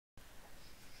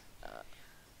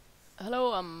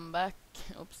Hello, I'm back.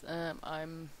 Oops,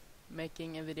 I'm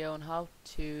making a video on how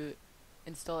to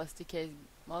install SDK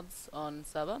mods on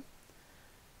Sava,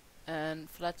 and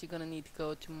for that you're gonna need to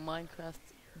go to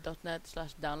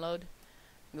minecraft.net/download,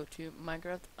 go to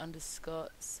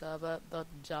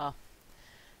minecraft_sava.ja,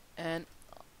 and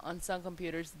on some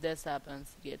computers this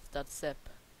happens, it's .zip.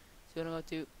 So you're gonna go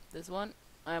to this one.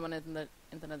 I'm on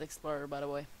Internet Explorer, by the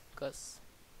way, because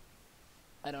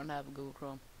I don't have Google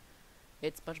Chrome.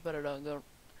 It's much better to go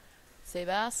save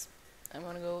as. I'm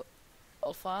gonna go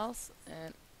all files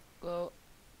and go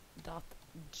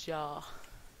 .ja,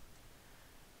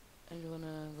 and you're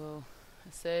gonna go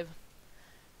save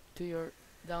to your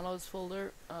downloads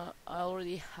folder. I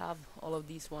already have all of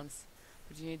these ones,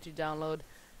 but you need to download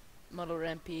Modeler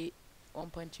MP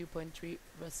 1.2.3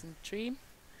 version 3,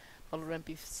 Modeler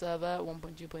MP Server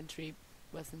 1.2.3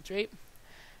 version 3,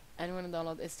 and you want to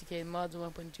download SDK Mods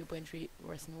 1.2.3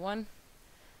 version 1,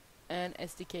 and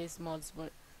SDK Mods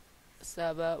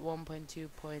Server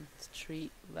 1.2.3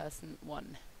 version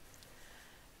 1,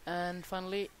 and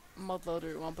finally mod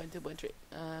loader 1.2.3.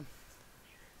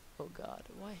 Oh god,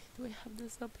 why do I have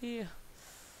this up here?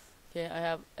 Okay, I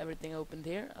have everything opened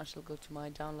here. I shall go to my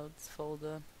downloads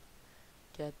folder,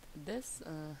 get this,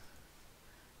 and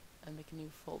make a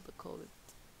new folder, call it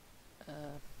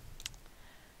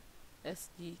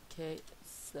SDK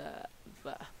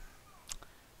Server.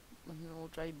 And then we'll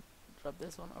try drop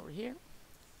this one over here.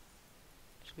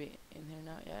 Should be in here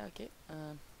now. Yeah, okay.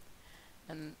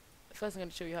 And first I'm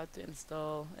going to show you how to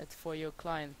install it for your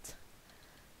client.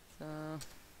 So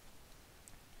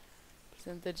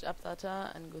percentage app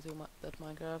data, and go to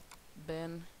 .minecraft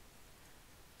bin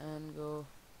and go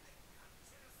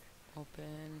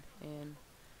open in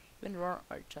WinRAR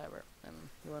archiver, and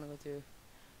you want to go to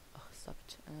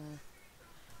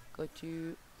go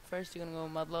to first you're gonna go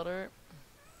mod loader.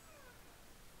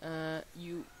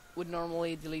 You would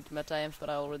normally delete meta items, but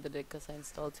I already did because I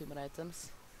installed too many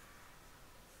items.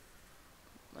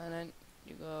 And then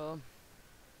you go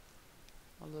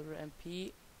mod loader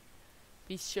MP.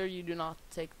 Be sure you do not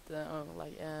take the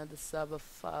the sub of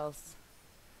files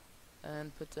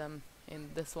and put them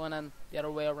in this one and the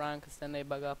other way around, because then they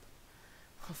bug up.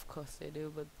 Of course they do,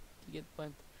 but you get the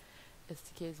point.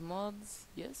 SDK's mods,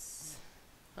 yes.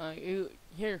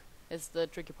 Here is the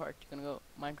tricky part. You're gonna go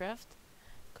Minecraft,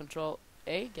 Control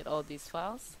A, get all these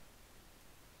files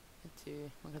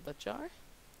into Minecraft.jar.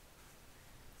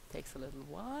 Takes a little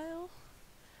while.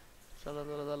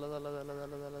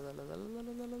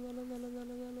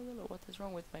 What is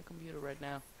wrong with my computer right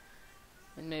now?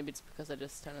 And maybe it's because I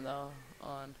just turned it all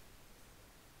on.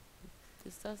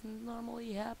 This doesn't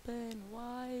normally happen.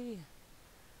 Why?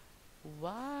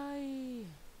 Why?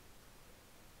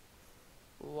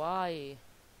 Why?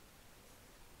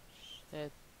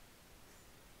 Shit.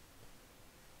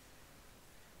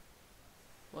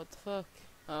 What the fuck?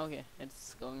 Oh, okay,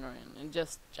 it's going around and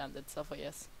just jammed itself, I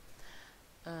guess.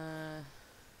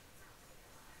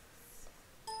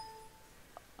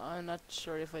 I'm not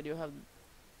sure if I do have.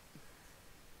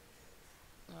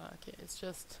 Okay, it's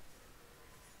just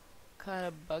kind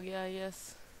of buggy, I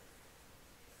guess.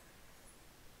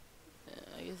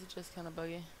 I guess it's just kind of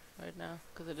buggy right now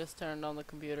because I just turned on the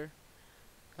computer.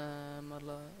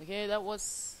 Okay, that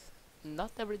was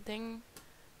not everything.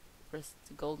 Press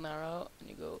the golden arrow and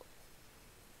you go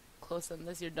close on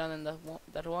this. You're done in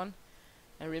that one,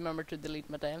 and remember to delete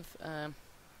meta-inf.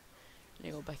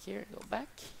 You go back here, go back,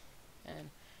 and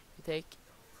you take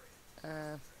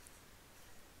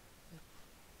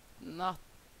not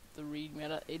the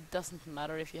readme. It doesn't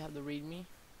matter if you have the readme.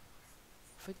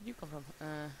 Where did you come from?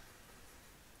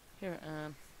 Here.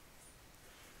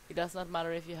 It does not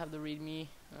matter if you have the readme.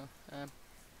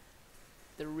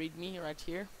 The readme right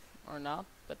here or not.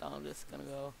 But I'm just gonna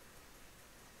go.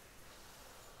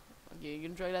 Okay, you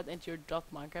can drag that into your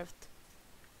 .minecraft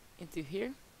into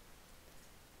here.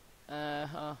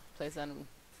 Place them.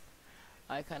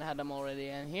 I kind of had them already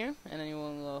in here, and then you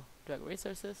want to go drag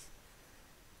resources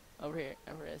over here.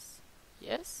 Over is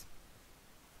yes,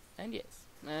 and yes.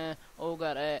 Oh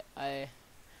god, I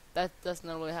that doesn't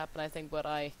really happen, I think, but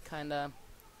I kinda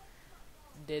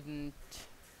didn't.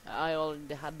 I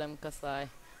already had them because I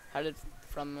had it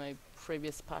from my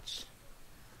previous patch.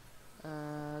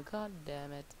 God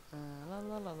damn it. La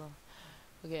la la la.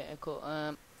 Okay, cool.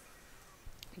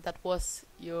 That was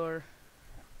your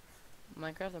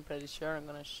Minecraft. I'm pretty sure. I'm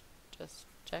gonna just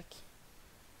check.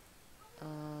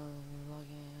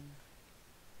 Login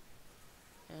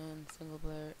and single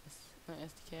player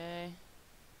SDK.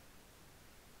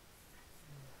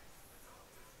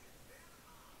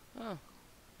 Oh,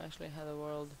 I actually had a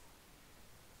world.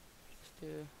 Just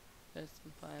do this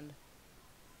and find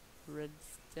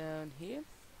redstone here.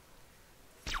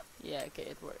 Yeah, okay,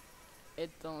 it worked.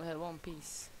 It only had one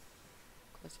piece.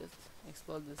 Let's just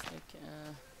explode this snake.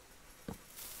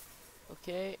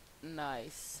 Okay,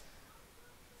 nice.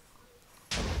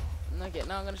 Okay,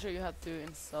 now I'm gonna show you how to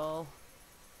install.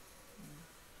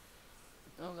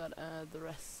 Oh god, the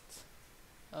rest.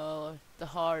 Oh, the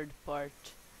hard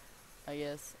part, I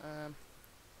guess.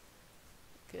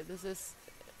 Okay, this is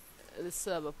the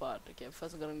server part. Okay,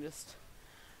 first I'm gonna just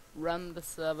run the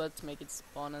server to make it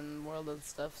spawn in world and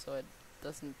stuff, so it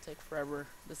doesn't take forever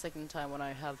the second time when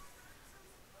I have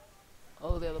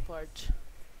all the other part.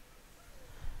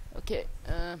 Okay,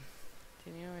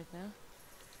 continue right now.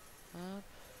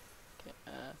 Okay,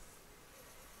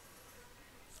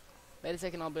 wait a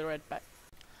second, I'll be right back.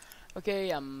 Okay,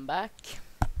 I'm back.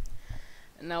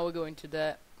 And now we're going to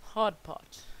the hard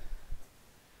part.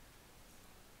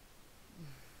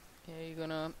 Okay, you're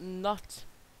gonna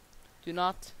do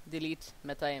not delete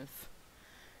metainf.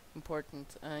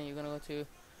 Important. You're gonna go to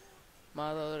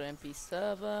mod.mp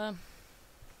server.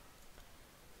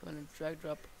 You're gonna drag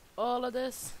drop all of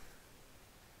this.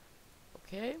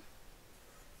 Okay.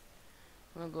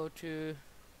 I'm gonna go to.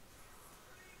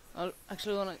 I'll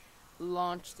actually wanna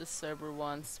launch the server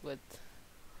once with.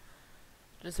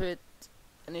 Just so it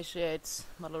initiates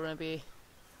mod.mp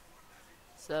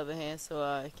server here, so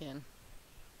I can.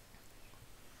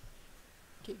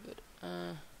 Okay, good.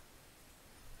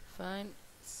 Fine.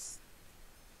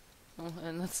 Oh,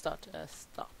 and let's start.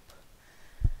 Stop.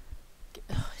 Okay.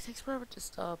 It takes forever to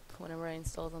stop whenever I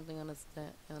install something on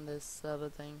this server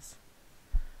things.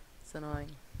 It's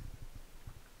annoying.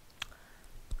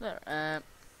 There.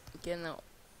 Okay, now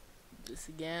this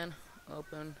again.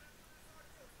 Open.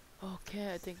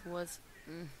 Okay, I think it was.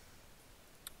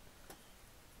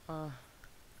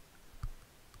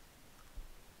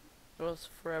 It was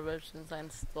forever since I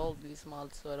installed these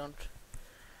mods, so I don't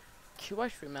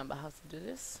quite remember how to do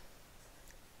this.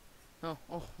 Oh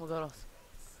my god,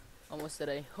 I almost did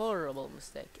a horrible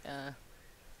mistake.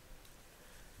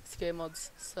 SDK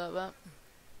Mods server.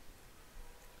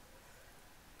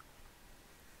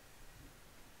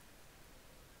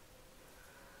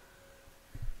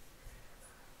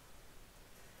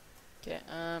 Okay,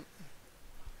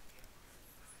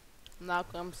 now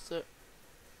comes to,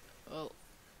 well,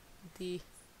 the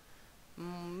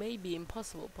maybe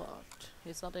impossible part.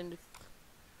 It's not in the.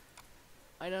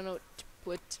 I don't know to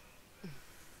put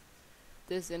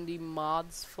this in the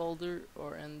mods folder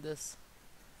or in this.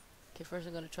 Okay, first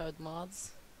I'm gonna try with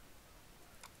mods.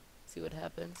 See what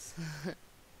happens.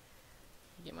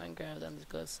 Get Minecraft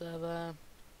underscore server.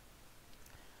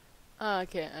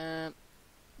 Okay,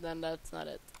 then that's not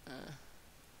it.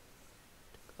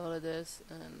 All of this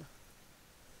and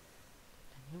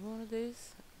any one of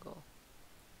these. Go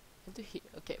into here.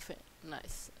 Okay, fine.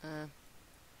 Nice.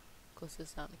 Close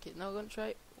this down. Okay, now we're gonna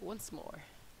try once more.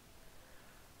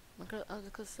 Minecraft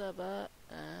underscore server,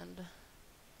 and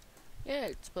yeah,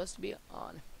 it's supposed to be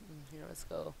on. Here, let's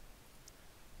go.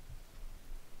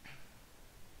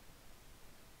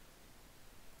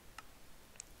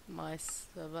 My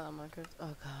server, Minecraft.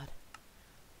 Oh god,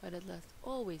 why did that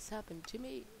always happen to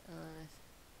me?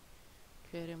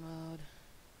 Creative mode.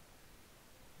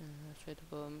 Try to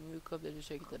go move up there to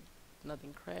check that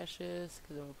nothing crashes,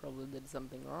 because I probably did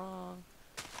something wrong.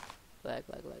 Lag.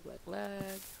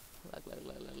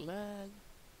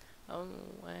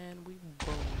 And we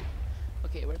boom.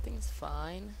 Okay, everything's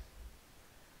fine.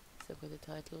 Except with the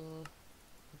title.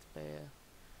 Multiplayer.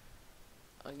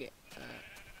 Okay.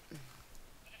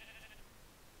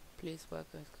 Please work.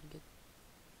 I could get.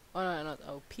 Oh no, not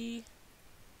OP.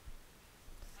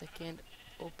 Second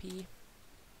OP.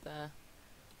 The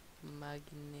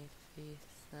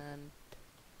Magnificent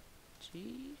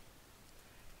G.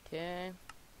 Okay.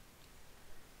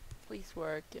 Please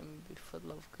work, and for the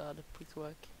love of God, please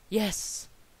work. Yes!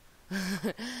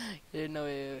 I didn't know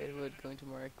it was going to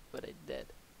work, but it did.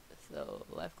 So,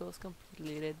 life goals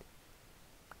completed.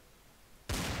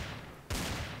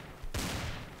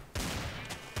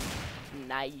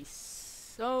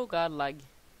 Nice. Oh god, lag.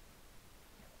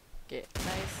 Okay,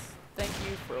 nice. Thank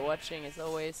you for watching, as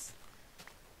always.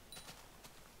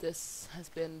 This has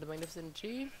been the Magnificent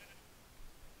G.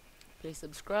 Please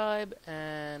subscribe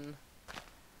and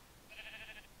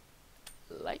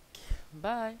like.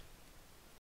 Bye.